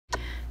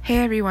Hey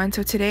everyone,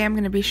 so today I'm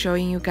going to be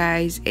showing you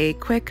guys a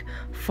quick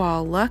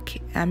fall look.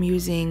 I'm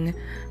using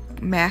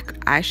MAC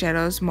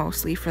eyeshadows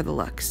mostly for the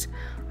looks.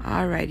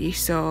 Alrighty,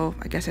 so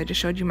I guess I just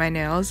showed you my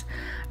nails.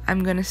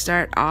 I'm going to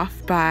start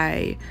off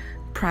by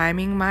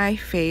priming my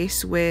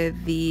face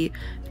with the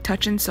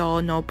Touch in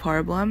Sol No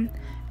Poreblem,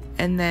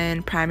 and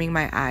then priming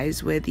my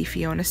eyes with the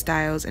Fiona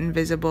Stiles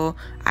Invisible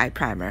Eye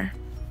Primer.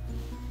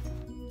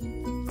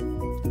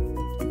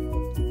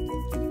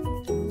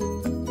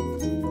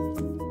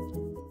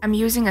 I'm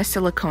using a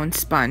silicone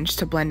sponge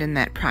to blend in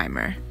that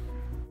primer.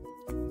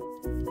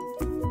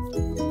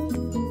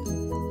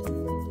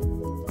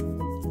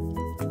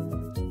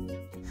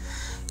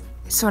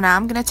 So now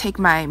I'm going to take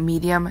my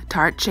medium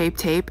Tarte Shape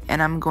Tape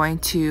and I'm going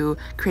to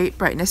create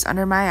brightness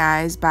under my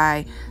eyes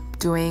by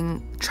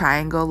doing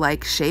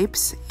triangle-like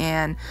shapes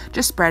and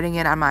just spreading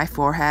it on my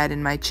forehead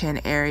and my chin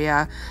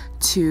area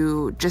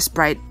to just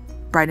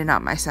brighten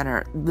up my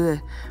center,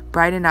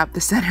 brighten up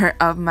the center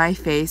of my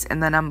face,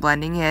 and then I'm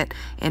blending it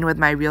in with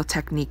my Real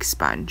Technique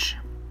sponge.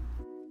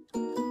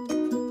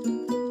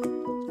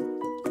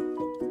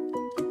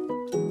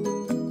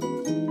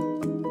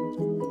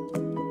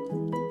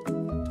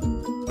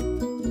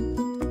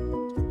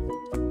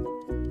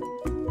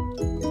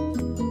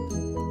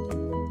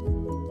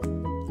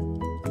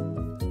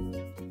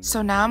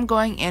 So now I'm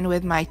going in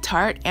with my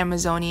Tarte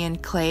Amazonian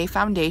Clay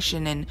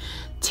Foundation in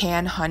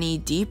Tan Honey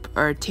Deep,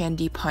 or Tan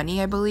Deep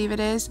Honey I believe it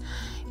is,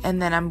 and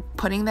then I'm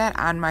putting that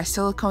on my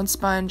silicone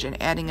sponge and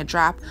adding a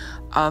drop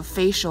of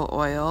facial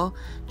oil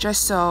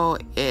just so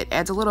it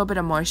adds a little bit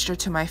of moisture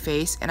to my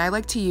face. And I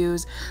like to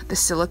use the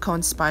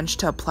silicone sponge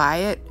to apply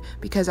it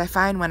because I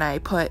find when I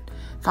put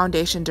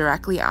foundation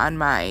directly on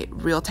my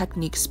Real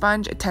Technique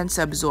sponge, it tends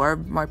to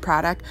absorb my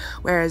product,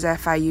 whereas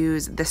if I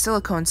use the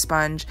silicone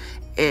sponge,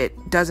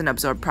 it doesn't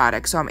absorb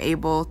product, so I'm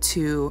able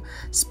to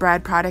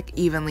spread product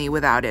evenly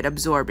without it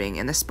absorbing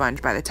in the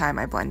sponge by the time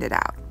I blend it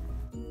out.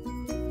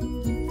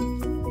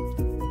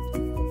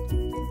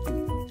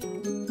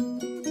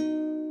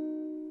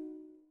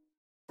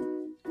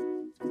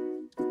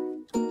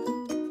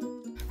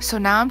 So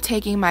now I'm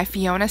taking my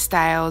Fiona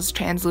Stiles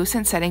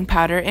Translucent Setting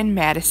Powder in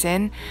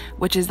Madison,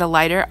 which is the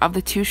lighter of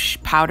the two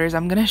powders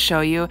I'm going to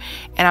show you,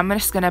 and I'm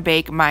just going to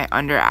bake my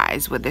under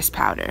eyes with this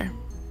powder.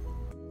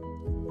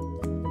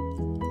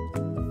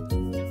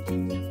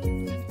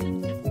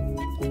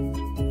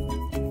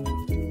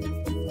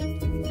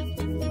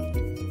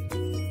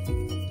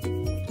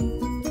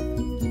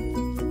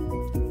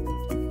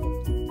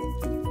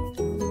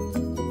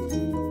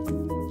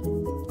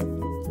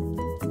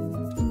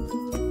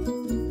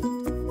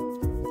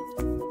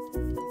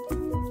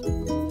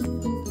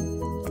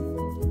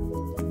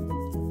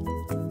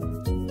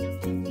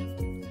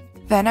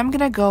 Then I'm going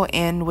to go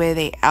in with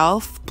a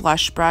e.l.f.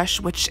 blush brush,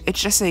 which it's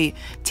just a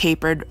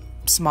tapered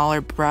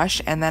smaller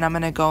brush, and then I'm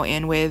going to go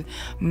in with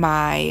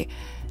my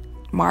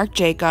Marc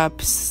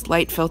Jacobs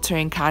Light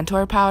Filtering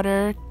Contour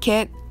Powder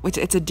Kit, which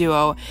it's a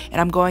duo,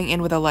 and I'm going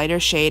in with a lighter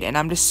shade and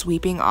I'm just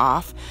sweeping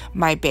off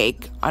my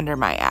bake under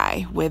my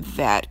eye with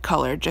that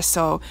color just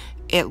so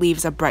it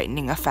leaves a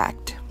brightening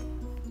effect.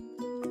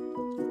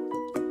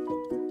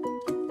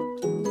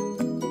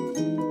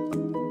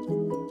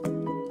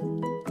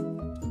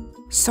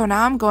 So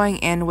now I'm going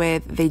in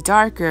with the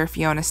darker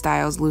Fiona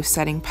Stiles Loose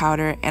Setting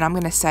Powder, and I'm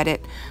going to set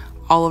it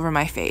all over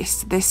my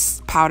face.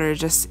 This powder is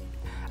just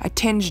a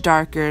tinge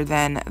darker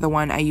than the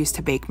one I used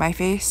to bake my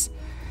face,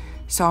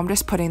 so I'm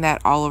just putting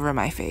that all over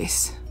my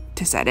face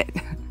to set it.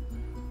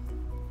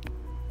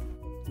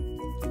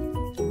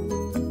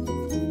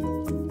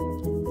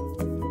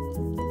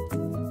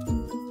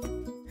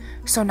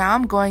 So now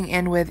I'm going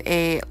in with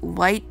a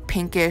light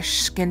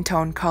pinkish skin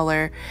tone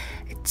color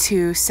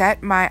to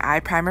set my eye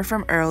primer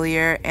from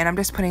earlier, and I'm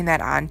just putting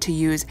that on to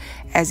use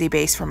as a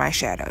base for my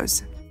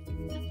shadows.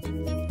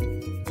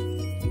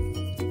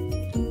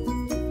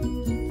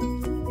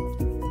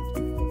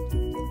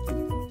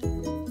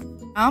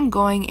 I'm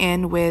going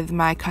in with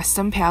my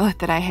custom palette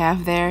that I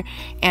have there,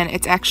 and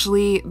it's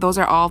actually, those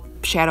are all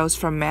shadows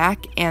from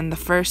MAC, and the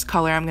first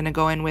color I'm going to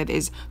go in with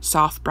is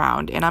Soft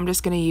Brown, and I'm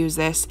just going to use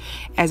this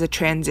as a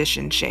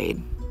transition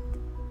shade.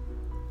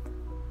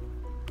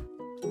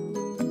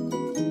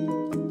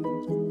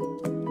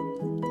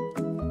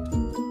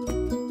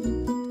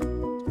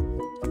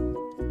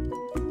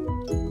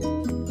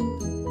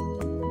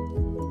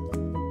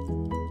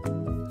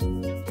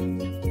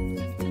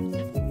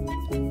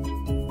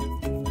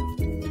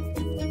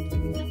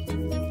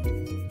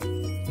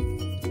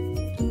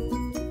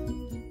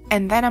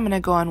 And then I'm going to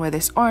go on with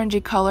this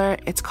orangey color.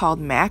 It's called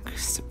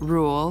Mac's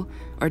Rule,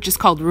 or just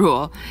called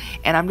Rule.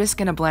 And I'm just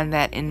going to blend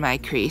that in my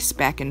crease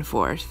back and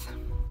forth.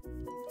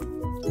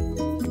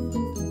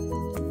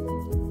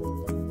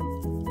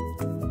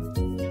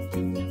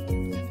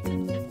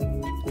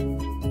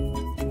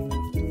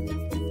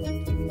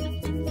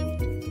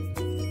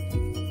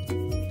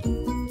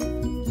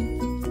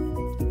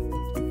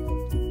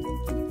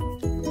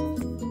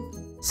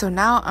 So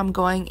now I'm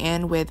going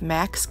in with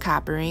MAC's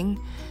Coppering,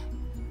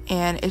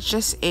 and it's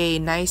just a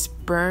nice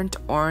burnt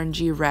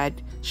orangey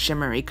red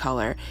shimmery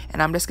color.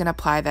 And I'm just going to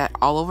apply that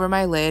all over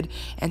my lid.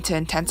 And to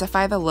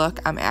intensify the look,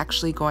 I'm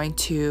actually going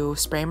to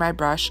spray my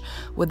brush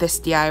with this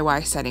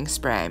DIY setting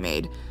spray I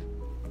made.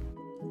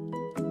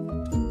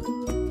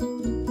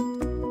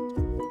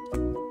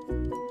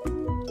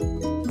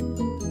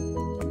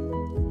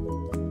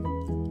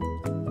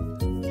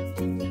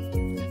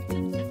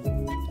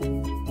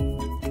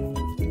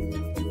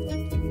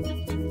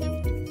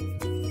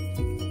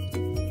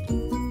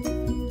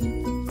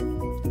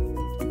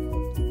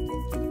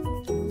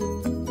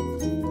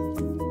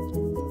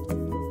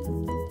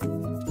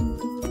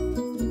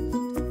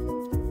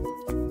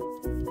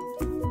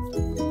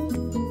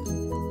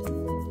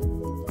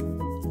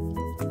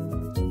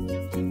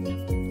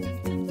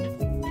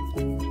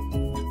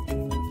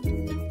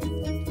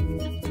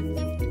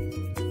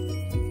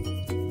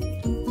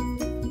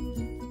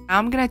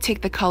 I'm going to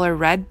take the color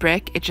Red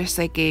Brick, it's just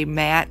like a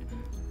matte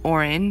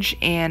orange,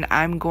 and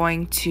I'm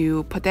going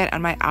to put that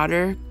on my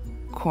outer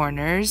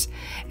corners,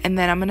 and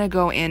then I'm going to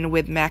go in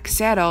with MAC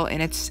Saddle,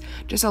 and it's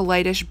just a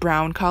lightish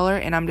brown color,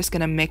 and I'm just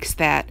going to mix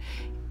that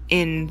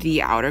in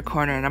the outer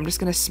corner, and I'm just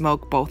going to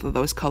smoke both of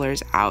those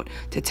colors out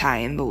to tie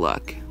in the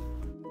look.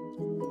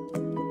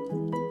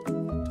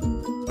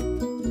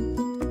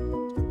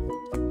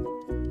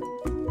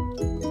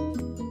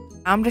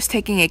 I'm just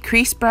taking a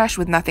crease brush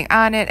with nothing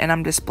on it, and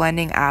I'm just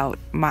blending out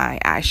my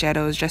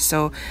eyeshadows just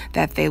so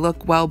that they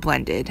look well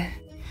blended.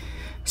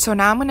 So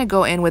now I'm going to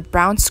go in with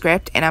Brown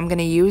Script, and I'm going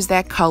to use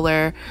that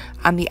color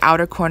on the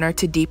outer corner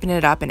to deepen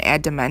it up and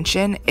add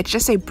dimension. It's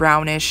just a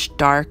brownish,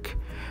 dark,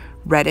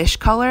 reddish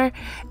color.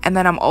 And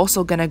then I'm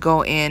also going to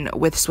go in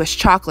with Swiss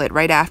Chocolate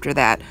right after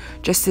that,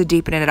 just to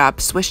deepen it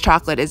up. Swiss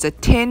Chocolate is a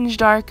tinge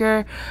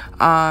darker,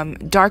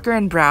 darker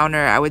and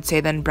browner, I would say,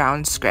 than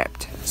Brown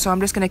Script. So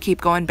I'm just going to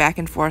keep going back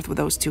and forth with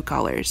those two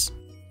colors.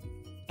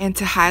 And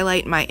to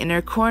highlight my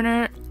inner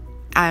corner,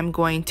 I'm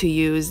going to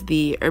use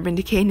the Urban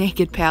Decay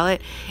Naked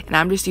palette, and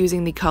I'm just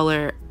using the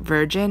color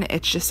Virgin.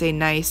 It's just a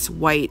nice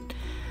white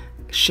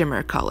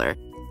shimmer color.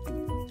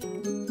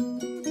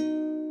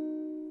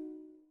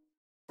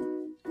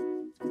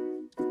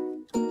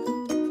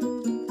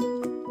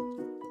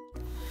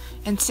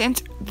 And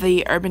since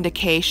the Urban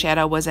Decay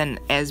shadow wasn't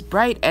as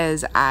bright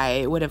as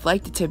I would have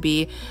liked it to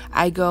be,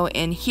 I go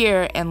in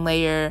here and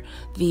layer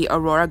the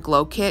Aurora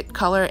Glow Kit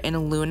color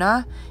in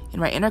Luna in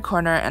my inner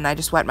corner, and I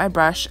just wet my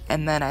brush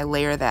and then I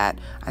layer that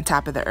on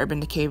top of the Urban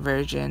Decay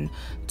version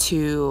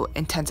to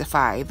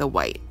intensify the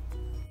white.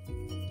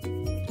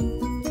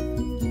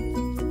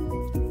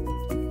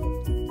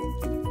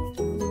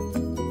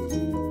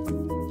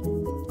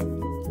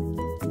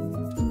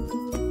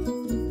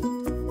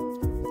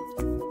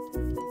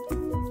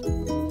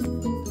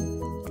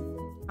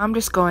 I'm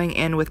just going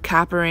in with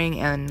coppering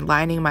and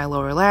lining my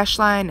lower lash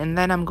line, and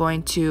then I'm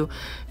going to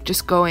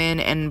just go in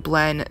and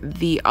blend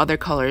the other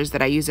colors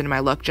that I use in my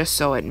look just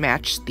so it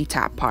matched the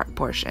top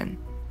portion.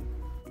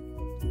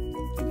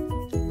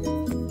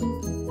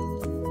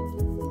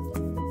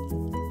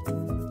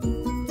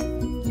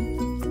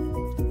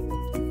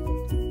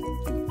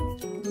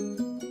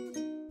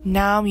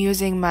 Now I'm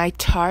using my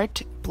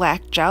Tarte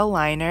black gel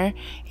liner,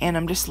 and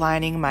I'm just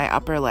lining my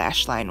upper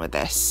lash line with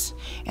this.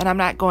 And I'm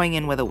not going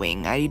in with a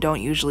wing. I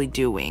don't usually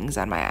do wings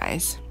on my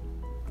eyes.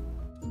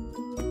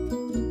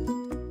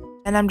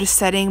 And I'm just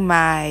setting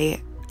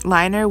my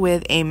liner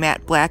with a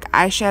matte black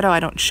eyeshadow.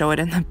 I don't show it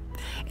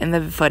in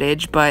the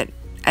footage, but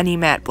any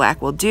matte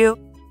black will do.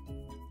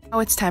 Now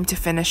it's time to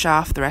finish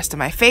off the rest of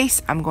my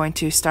face. I'm going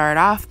to start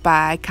off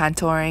by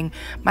contouring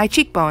my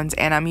cheekbones,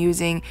 and I'm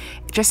using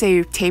just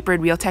a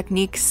tapered Real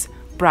Techniques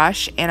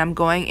brush, and I'm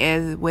going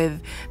in with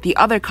the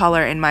other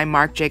color in my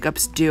Marc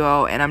Jacobs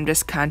Duo, and I'm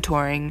just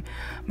contouring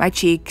my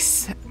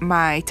cheeks,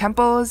 my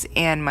temples,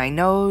 and my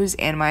nose,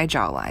 and my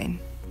jawline.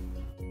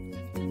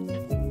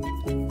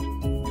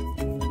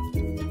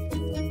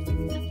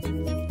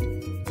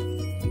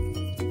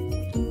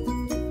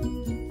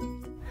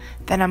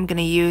 Then I'm going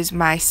to use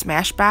my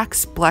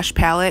Smashbox blush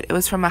palette. It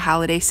was from a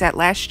holiday set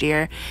last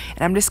year.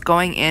 And I'm just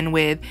going in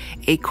with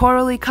a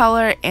corally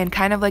color and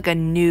kind of like a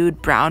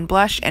nude brown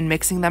blush and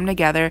mixing them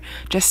together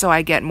just so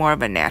I get more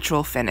of a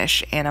natural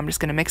finish. And I'm just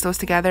going to mix those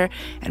together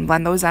and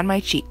blend those on my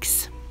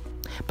cheeks.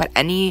 But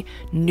any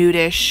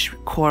nudish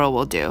coral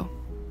will do.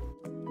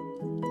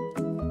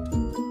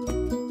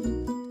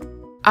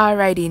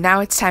 Alrighty, now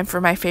it's time for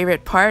my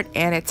favorite part,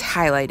 and it's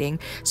highlighting.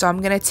 So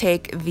I'm going to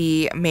take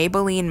the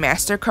Maybelline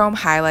Master Chrome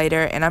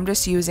highlighter, and I'm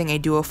just using a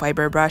dual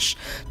fiber brush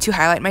to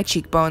highlight my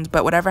cheekbones,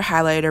 but whatever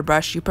highlighter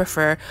brush you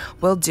prefer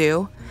will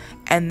do.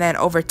 And then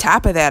over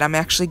top of that, I'm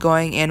actually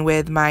going in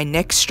with my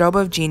NYX Strobe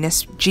of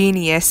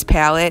Genius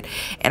palette,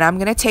 and I'm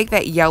going to take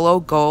that yellow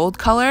gold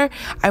color.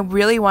 I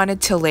really wanted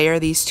to layer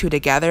these two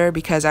together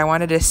because I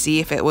wanted to see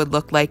if it would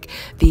look like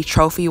the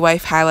Trophy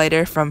Wife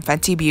highlighter from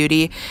Fenty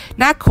Beauty.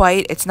 Not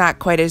quite, it's not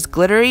quite as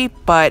glittery,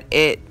 but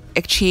it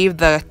achieved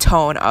the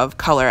tone of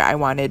color I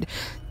wanted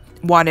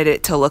wanted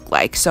it to look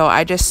like. So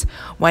I just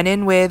went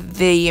in with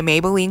the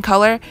Maybelline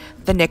color,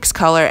 the NYX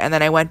color, and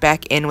then I went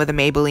back in with a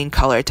Maybelline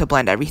color to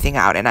blend everything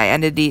out, and I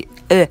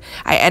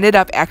ended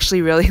up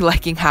actually really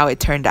liking how it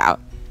turned out.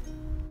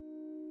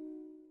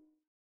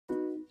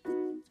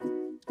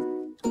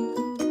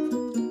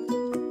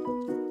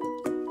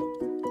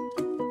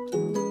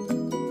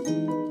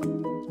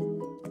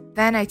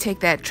 Then I take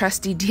that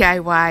trusty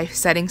DIY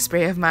setting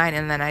spray of mine,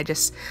 and then I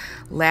just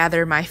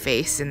lather my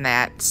face in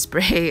that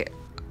spray,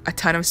 a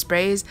ton of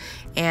sprays,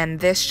 and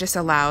this just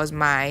allows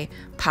my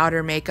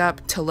powder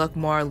makeup to look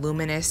more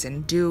luminous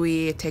and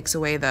dewy. It takes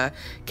away the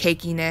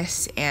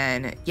cakiness,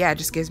 and yeah, it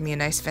just gives me a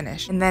nice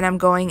finish. And then I'm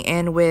going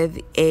in with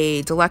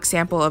a deluxe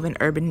sample of an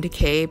Urban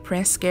Decay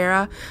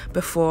mascara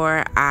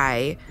before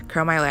I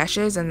curl my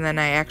lashes, and then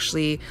I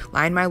actually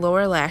line my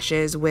lower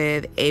lashes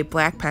with a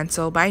black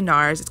pencil by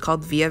Nars. It's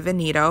called Via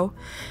Veneto.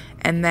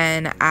 And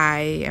then I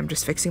am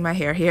just fixing my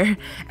hair here,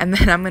 and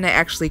then I'm going to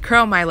actually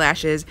curl my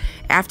lashes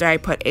after I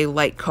put a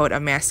light coat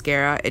of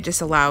mascara. It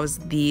just allows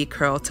the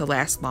curl to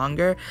last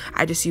longer.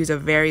 I just use a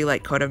very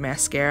light coat of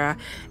mascara,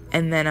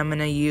 and then I'm going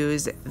to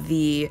use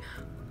the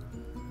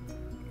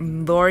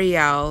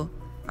L'Oreal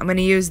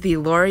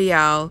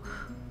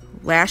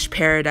Lash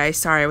Paradise,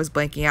 sorry I was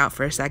blanking out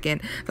for a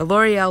second, the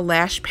L'Oreal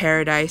Lash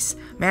Paradise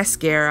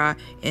mascara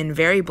in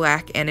very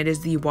black, and it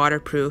is the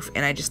waterproof,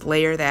 and I just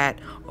layer that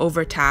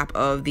over top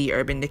of the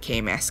Urban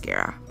Decay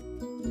mascara.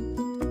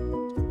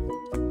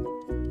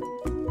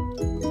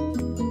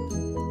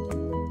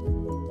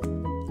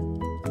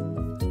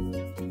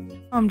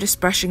 I'm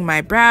just brushing my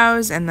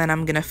brows, and then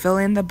I'm gonna fill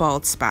in the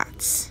bald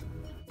spots.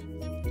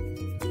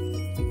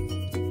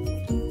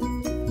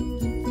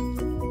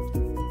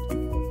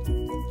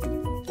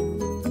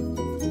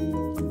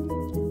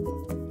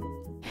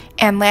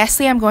 And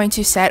lastly, I'm going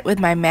to set with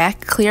my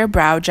MAC Clear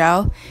Brow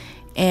Gel,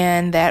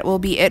 and that will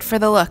be it for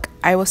the look.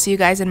 I will see you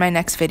guys in my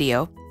next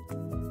video.